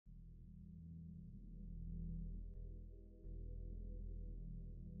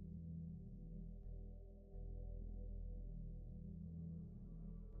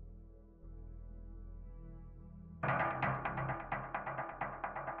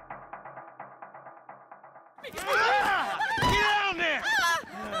Get down there!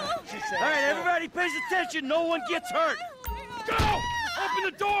 All right, everybody pays attention. No one gets hurt. Go! Open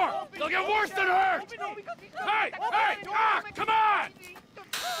the door! They'll get worse than hurt! Hey! Hey! Ah! Come on!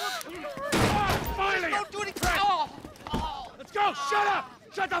 Oh, finally! Don't do anything! Let's go! Shut up!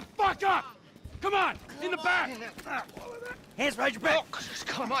 Shut the fuck up! Come on! In the back! Hands behind your back.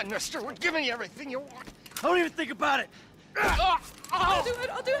 Come on, mister. We're giving you everything you want. Don't even think about it. I'll do it.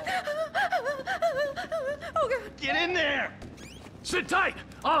 Oh, God. Get in there! Sit tight!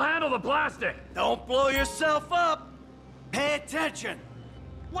 I'll handle the plastic! Don't blow yourself up. Pay attention.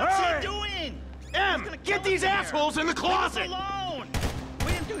 What's Hey! he doing? Em! Get these assholes in the closet! Leave us alone!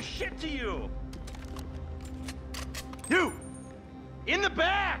 We didn't do shit to you! You! In the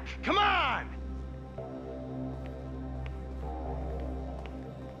back! Come on!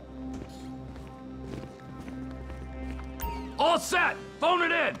 All set! Phone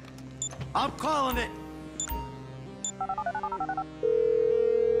it in! I'm calling it.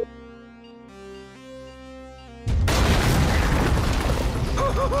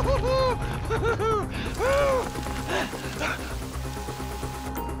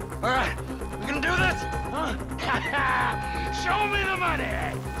 All right, we gonna do this? Huh? Show me the money!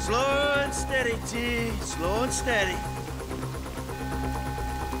 Slow and steady, T. Slow and steady.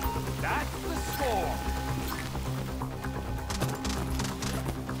 That's the score.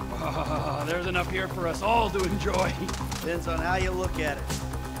 Oh, there's enough here for us all to enjoy. Depends on how you look at it.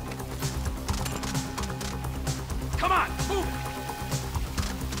 Come on, move it!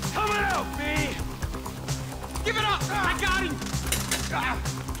 Coming out, B! Give it up! I got him!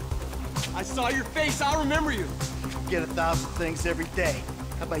 I saw your face. I'll remember you. Get 1,000 things every day.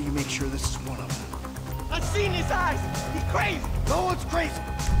 How about you make sure this is one of them? I've seen his eyes. He's crazy. No one's crazy,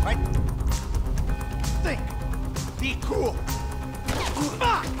 right? Think. Be cool.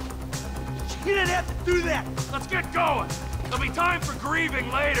 Fuck! You didn't have to do that! Let's get going! There'll be time for grieving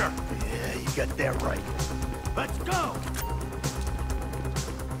later! Yeah, you got that right. Let's go!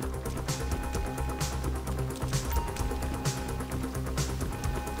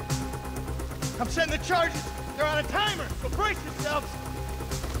 I'm setting the charges. They're on a timer. So brace yourselves.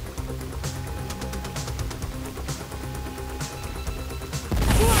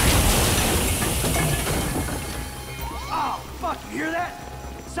 Oh, fuck, you hear that?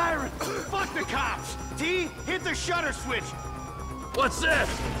 Siren! Fuck the cops! T, hit the shutter switch! What's this?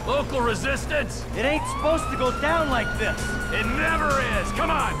 Local resistance? It ain't supposed to go down like this! It never is! Come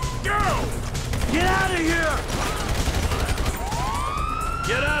on, go! Get out of here!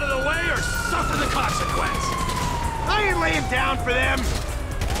 Get out of the way or suffer the consequence! I ain't laying down for them!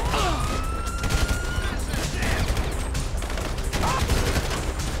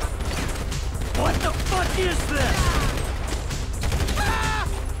 What the fuck is this?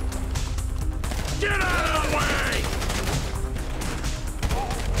 Get out of the way!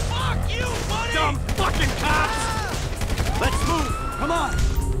 Fuck you, buddy! Dumb fucking cops! Let's move! Come on!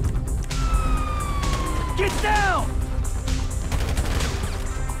 Get down!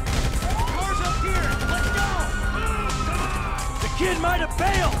 Car's up here! Let's go! The kid might have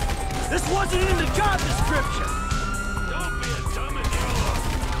bailed! This wasn't in the job description! Don't be a dumb and yellow!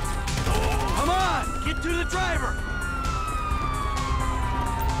 Come on! Get to the driver!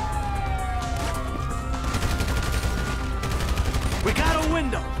 We got a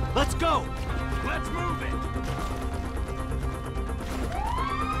window! Let's go! Let's move it!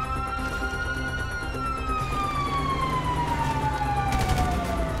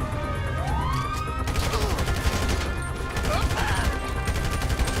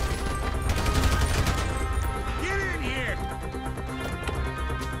 Get in here!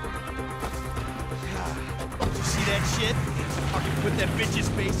 Did you see that shit? Fucking put that bitch's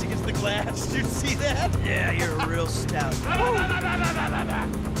face against the glass. Did you see that? Yeah, you're a real stout. Fuck,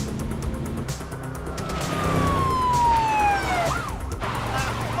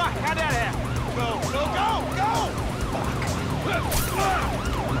 how'd that happen? Go, go, go, go!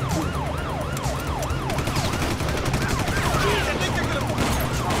 Jeez, I think they're gonna...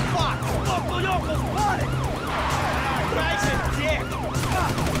 Fuck! Uncle Yoko's spotted! Guy's a dick!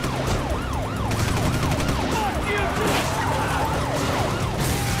 Fuck you, too!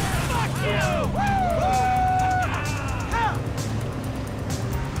 Fuck you!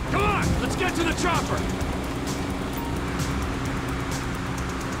 Come on, let's get to the chopper!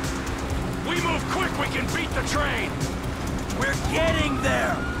 We move quick, we can beat the train! We're getting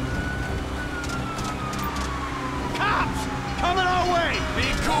there! Cops! Coming our way! Be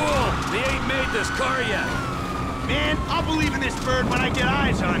cool! We ain't made this car yet. Man, I'll believe in this bird when I get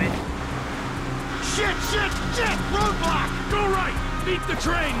eyes on it. Shit, shit, shit! Roadblock! Go right! Beat the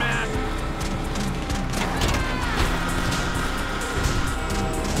train, man!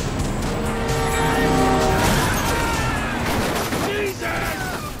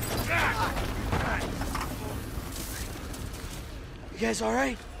 guys all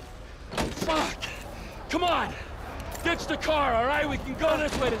right? Fuck! Come on! Ditch the car, all right? We can go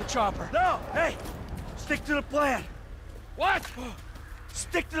this way to the chopper. No! Hey! Stick to the plan! What?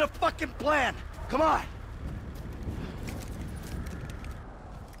 Stick to the fucking plan! Come on!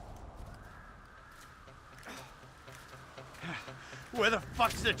 Where the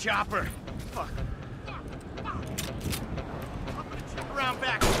fuck's the chopper? Fuck. I'm gonna check around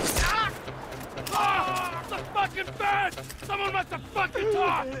back. Ah! Oh, the fucking bed! Someone must have fucking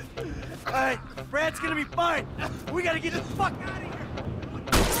talked! Alright, Brad's gonna be fine! We gotta get the fuck out of here!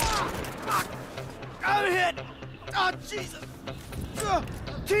 Ah, fuck! I'm hit! Oh, Jesus!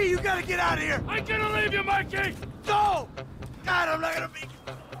 T, you gotta get out of here! I'm gonna leave you, Mikey! Go! God, I'm not gonna be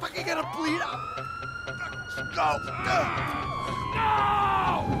fucking gonna bleed out! Go! No!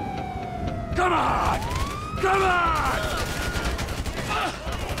 Come on! Come on!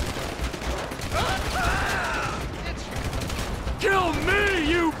 Kill me,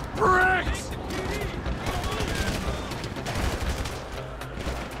 you pricks!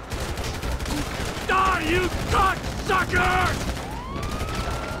 Die, you cocksuckers!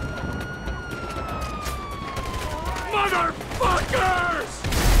 Motherfuckers!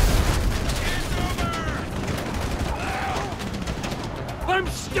 I'm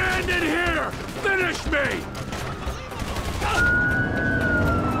standing here! Finish me!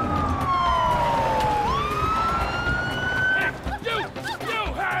 Hey, you!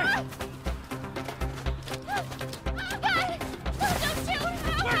 Hey! Don't shoot!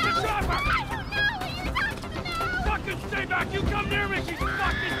 Where's the chopper? I don't know! You're talking to now! Fucking stay back! You come near me! She's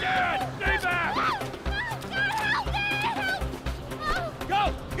fucking dead! Stay back! Help me! Help! Go!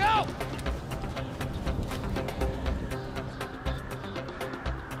 Go!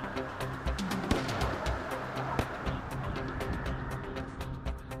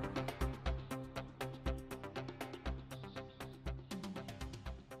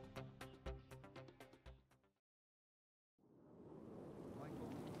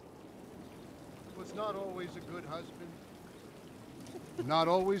 Was not always a good husband, not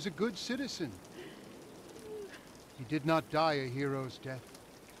always a good citizen. He did not die a hero's death,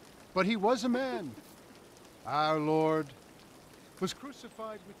 but he was a man. Our Lord was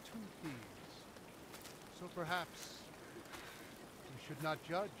crucified with 2 thieves, so perhaps we should not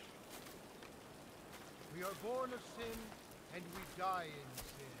judge. We are born of sin, and we die in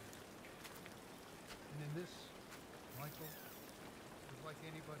sin. And in this, Michael was like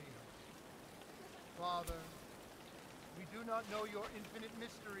anybody else. Father, we do not know your infinite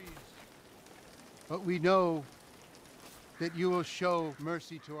mysteries, but we know that you will show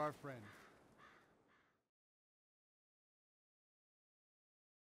mercy to our friend.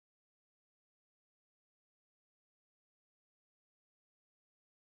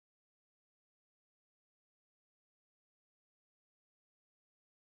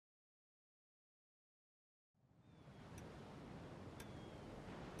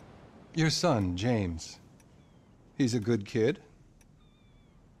 Your son, James. He's a good kid.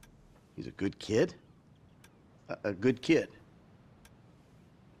 He's a good kid? A good kid?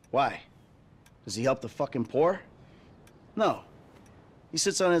 Why? Does he help the fucking poor? No. He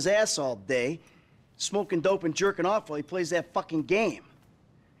sits on his ass all day, smoking dope and jerking off while he plays that fucking game.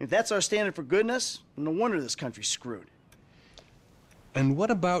 If that's our standard for goodness, no wonder this country's screwed. And what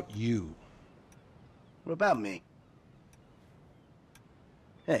about you? What about me?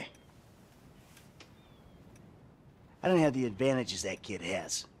 Hey. I don't have the advantages that kid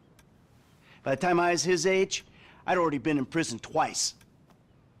has. By the time I was his age, I'd already been in prison twice.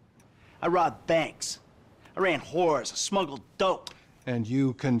 I robbed banks. I ran whores. I smuggled dope. And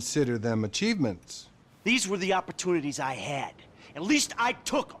you consider them achievements? These were the opportunities I had. At least I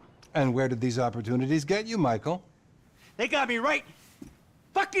took them. And where did these opportunities get you, Michael? They got me right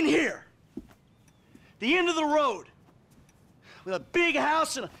fucking here. The end of the road. With a big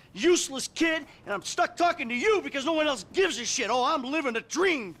house and a useless kid, and I'm stuck talking to you because no one else gives a shit. Oh, I'm living a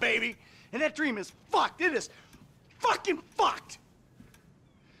dream, baby. And that dream is fucked. It is fucking fucked.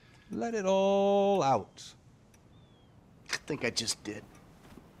 Let it all out. I think I just did.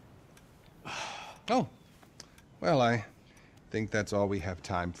 Oh. Well, I think that's all we have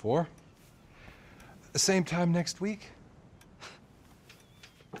time for. Same time next week?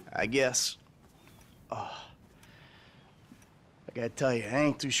 I guess. I gotta tell you, I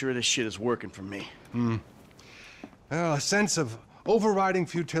ain't too sure this shit is working for me. Well, a sense of overriding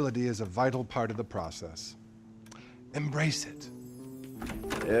futility is a vital part of the process. Embrace it.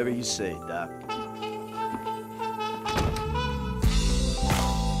 Whatever you say, Doc.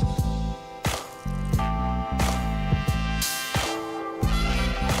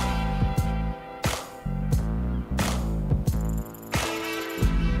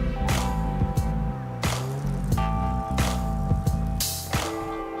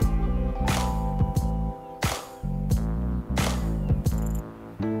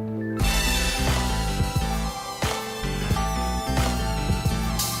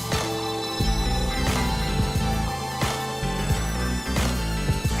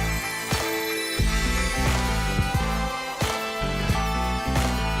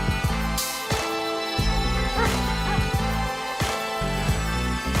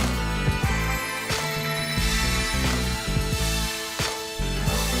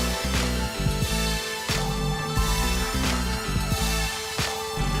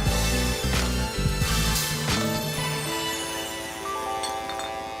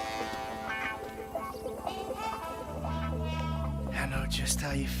 just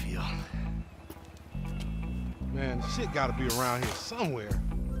how you feel. Man, shit gotta be around here somewhere.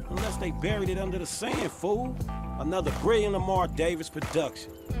 Unless they buried it under the sand, fool. Another brilliant Lamar Davis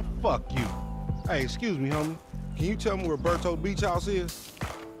production. Man, fuck you. Hey, excuse me, homie. Can you tell me where Berto Beach House is?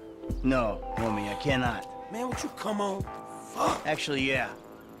 No, homie, I cannot. Man, would you come on? Fuck. Actually, yeah.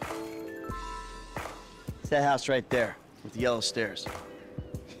 It's that house right there, with the yellow stairs.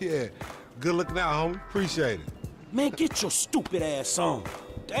 Yeah. Good looking out, homie. Appreciate it. Man, get your stupid ass on.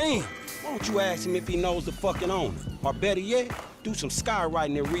 Damn. Why don't you ask him if he knows the fucking owner? Or better yet, do some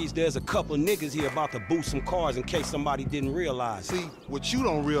skywriting that reads there's a couple of niggas here about to boost some cars in case somebody didn't realize. See, what you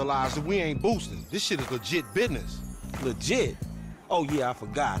don't realize is we ain't boosting. This shit is legit business. Legit? Oh yeah, I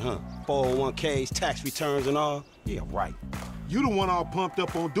forgot, huh? 401ks, tax returns and all? Yeah, right. You the one all pumped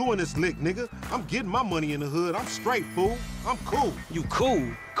up on doing this lick, nigga. I'm getting my money in the hood. I'm straight, fool. I'm cool. You cool?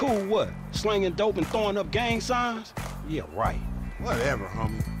 Cool what? Slinging dope and throwing up gang signs? Yeah, right. Whatever,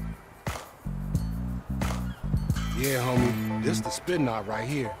 homie. Yeah, homie, this the spin knot right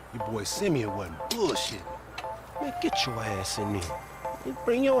here. Your boy Simeon wasn't bullshit. Man, get your ass in there. Man,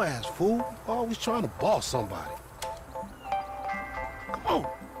 bring your ass, fool. Always trying to boss somebody. Come on.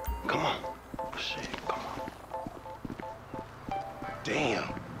 Come on. Shit, come on.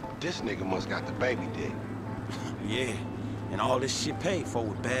 Damn, this nigga must got the baby dick. Yeah, and all this shit paid for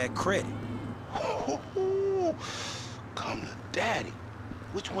with bad credit. Come to daddy.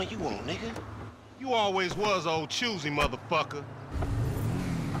 Which one you want, nigga? You always was old choosy, motherfucker.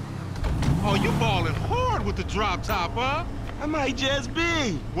 Oh, you ballin' hard with the drop top, huh? I might just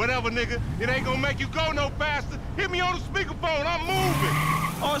be. Whatever, nigga. It ain't gonna make you go no faster. Hit me on the speakerphone. I'm moving.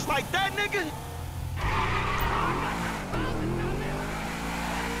 Oh, it's like that, nigga?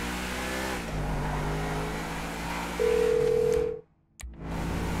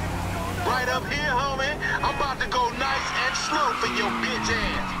 Right up here, homie. I'm about to go nice and slow for your bitch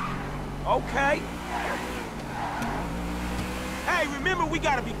ass. Okay. Hey, remember we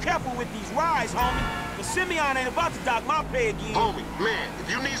gotta be careful with these rides, homie. The Simeon ain't about to dock my pay again. Homie, man,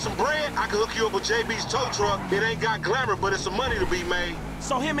 if you need some bread, I can hook you up with JB's tow truck. It ain't got glamour, but it's some money to be made.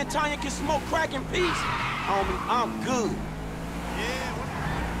 So him and Tanya can smoke crack in peace? Homie, I'm good.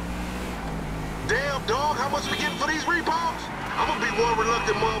 Damn, dog, how much we getting for these repos? I'm gonna be one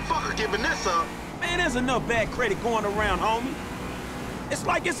reluctant motherfucker giving this up. Man, there's enough bad credit going around, homie. It's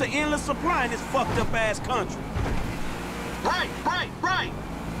like it's an endless supply in this fucked up ass country. Right.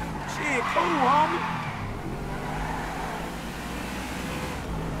 Shit, cool, homie.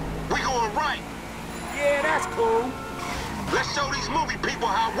 We going right. Yeah, that's cool. Let's show these movie people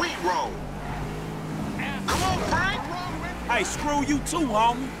how we roll. Come on, Frank. Hey, screw you too,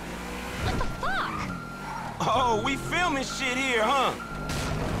 homie. What the fuck? Oh, we filming shit here, huh?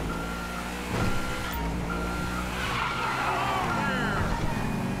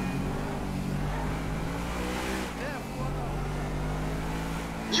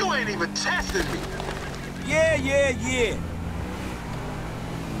 You ain't even testing me. Yeah.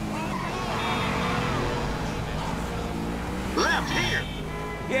 Left here.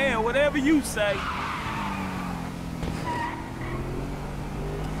 Yeah, whatever you say.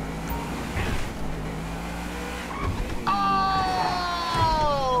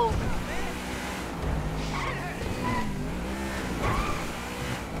 Oh!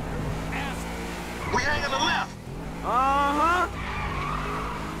 We hang on the left. Uh-huh.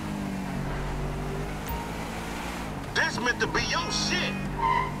 This meant to be your shit.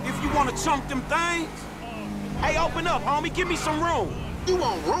 If you want to chunk them things, hey, open up, homie. Give me some room. You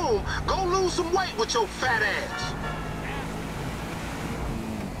want room? Go lose some weight with your fat ass.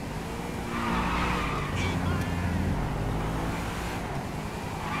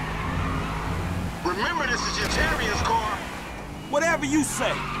 Remember, this is your Terrier's car. Whatever you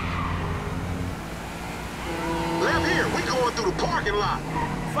say. Left here. We going through the parking lot.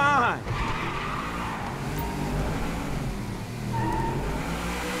 Fine.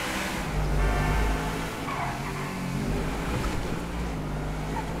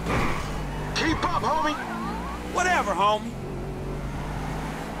 Keep up, homie. Whatever, homie.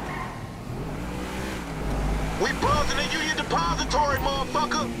 We buzzing the Union Depository,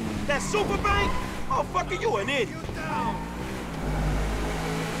 motherfucker. That super bank? Motherfucker, you an idiot.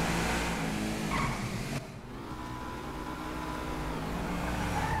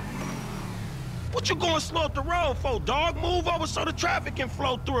 What you going slow up the road for, dog? Move over so the traffic can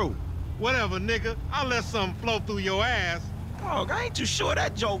flow through. Whatever, nigga. I'll let something flow through your ass. Dog, I ain't too sure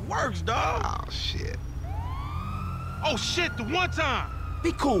that joke works, dog. Oh, shit. Oh, shit, the one time.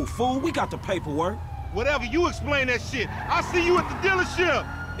 Be cool, fool. We got the paperwork. Whatever, you explain that shit. I'll see you at the dealership.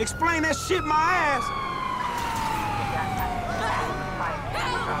 Explain that shit my ass.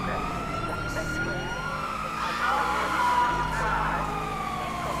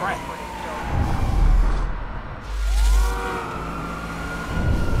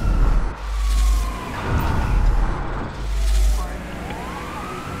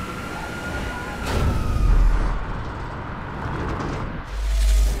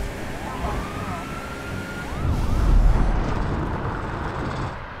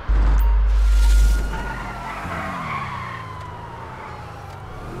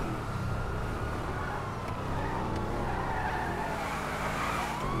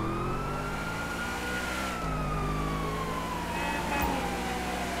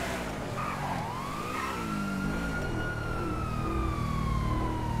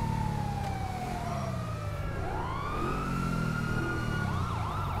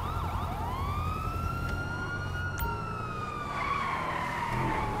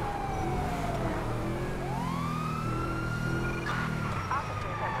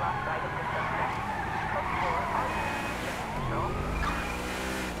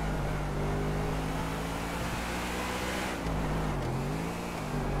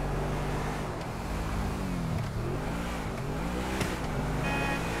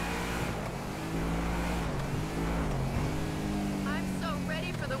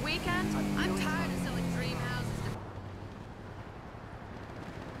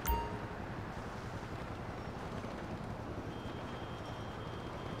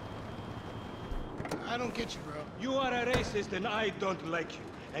 I don't get you, bro. You are a racist and I don't like you.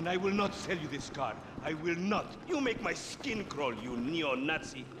 And I will not sell you this car. I will not. You make my skin crawl, you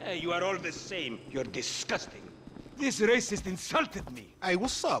neo-Nazi. Hey, you are all the same. You're disgusting. This racist insulted me. Hey,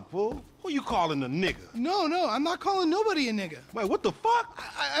 what's up, fool? Who you calling a nigga? No, I'm not calling nobody a nigga. Wait, what the fuck?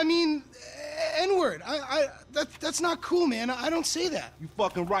 I mean, N-word. That's not cool, man. I don't say that. You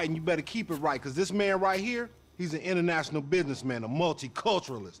fucking right, and you better keep it right, because this man right here, he's an international businessman, a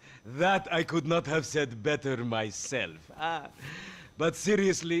multiculturalist. That I could not have said better myself. But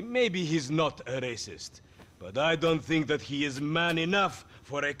seriously, maybe he's not a racist. But I don't think that he is man enough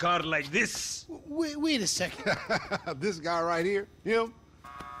for a car like this. Wait a second. This guy right here, him,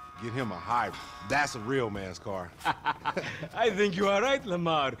 get him a hybrid. That's a real man's car. I think you are right,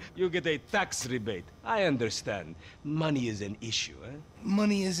 Lamar. You get a tax rebate. I understand. Money is an issue, eh?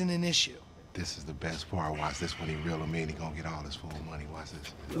 Money isn't an issue. This is the best part. Watch this when he reel him in. He gonna get all his full money. Watch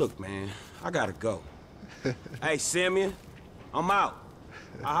this. Look, man, I gotta go. Hey, Simeon, I'm out.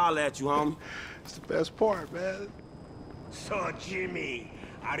 I'll holler at you, homie. It's the best part, man. So, Jimmy,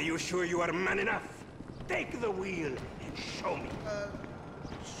 are you sure you are man enough? Take the wheel and show me.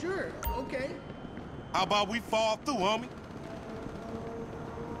 Sure, okay. How about we fall through, homie?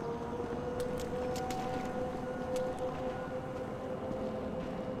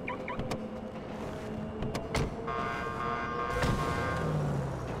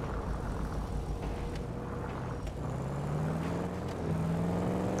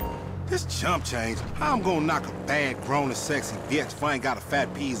 This chump change, how I'm gonna knock a bad, grown and sexy bitch if I ain't got a fat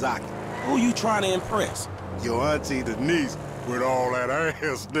peasocky? Who you trying to impress? Your auntie Denise, with all that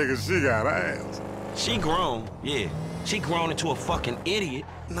ass, nigga, she got ass. She grown, yeah. She grown into a fucking idiot.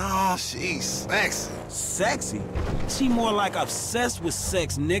 No, she's sexy. Sexy? She more like obsessed with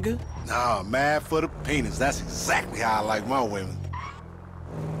sex, nigga. Nah, mad for the penis. That's exactly how I like my women.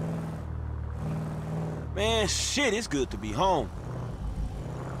 Man, shit, it's good to be home.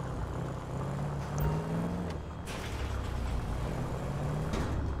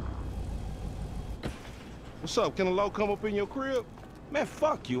 What's up? Can a low come up in your crib? Man,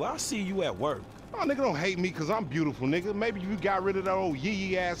 fuck you. I'll see you at work. Oh, nigga, don't hate me because I'm beautiful, nigga. Maybe if you got rid of that old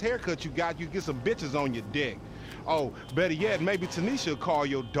yee-yee-ass haircut you got, you get some bitches on your dick. Oh, better yet, maybe Tanisha will call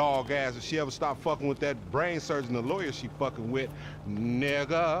your dog ass if she ever stop fucking with that brain surgeon, the lawyer she fucking with.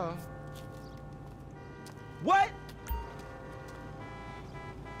 Nigga. What?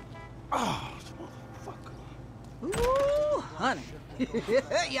 Oh, motherfucker. Ooh, honey.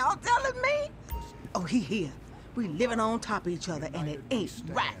 Y'all telling me? Oh, he here. We living on top of each other, and it ain't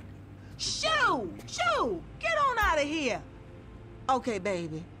right. Shoo! Shoo! Get on out of here. Okay,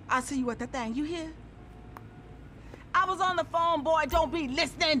 baby. I'll see you at the thing. You hear? I was on the phone, boy. Don't be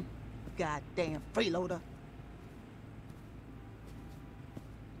listening. Goddamn freeloader.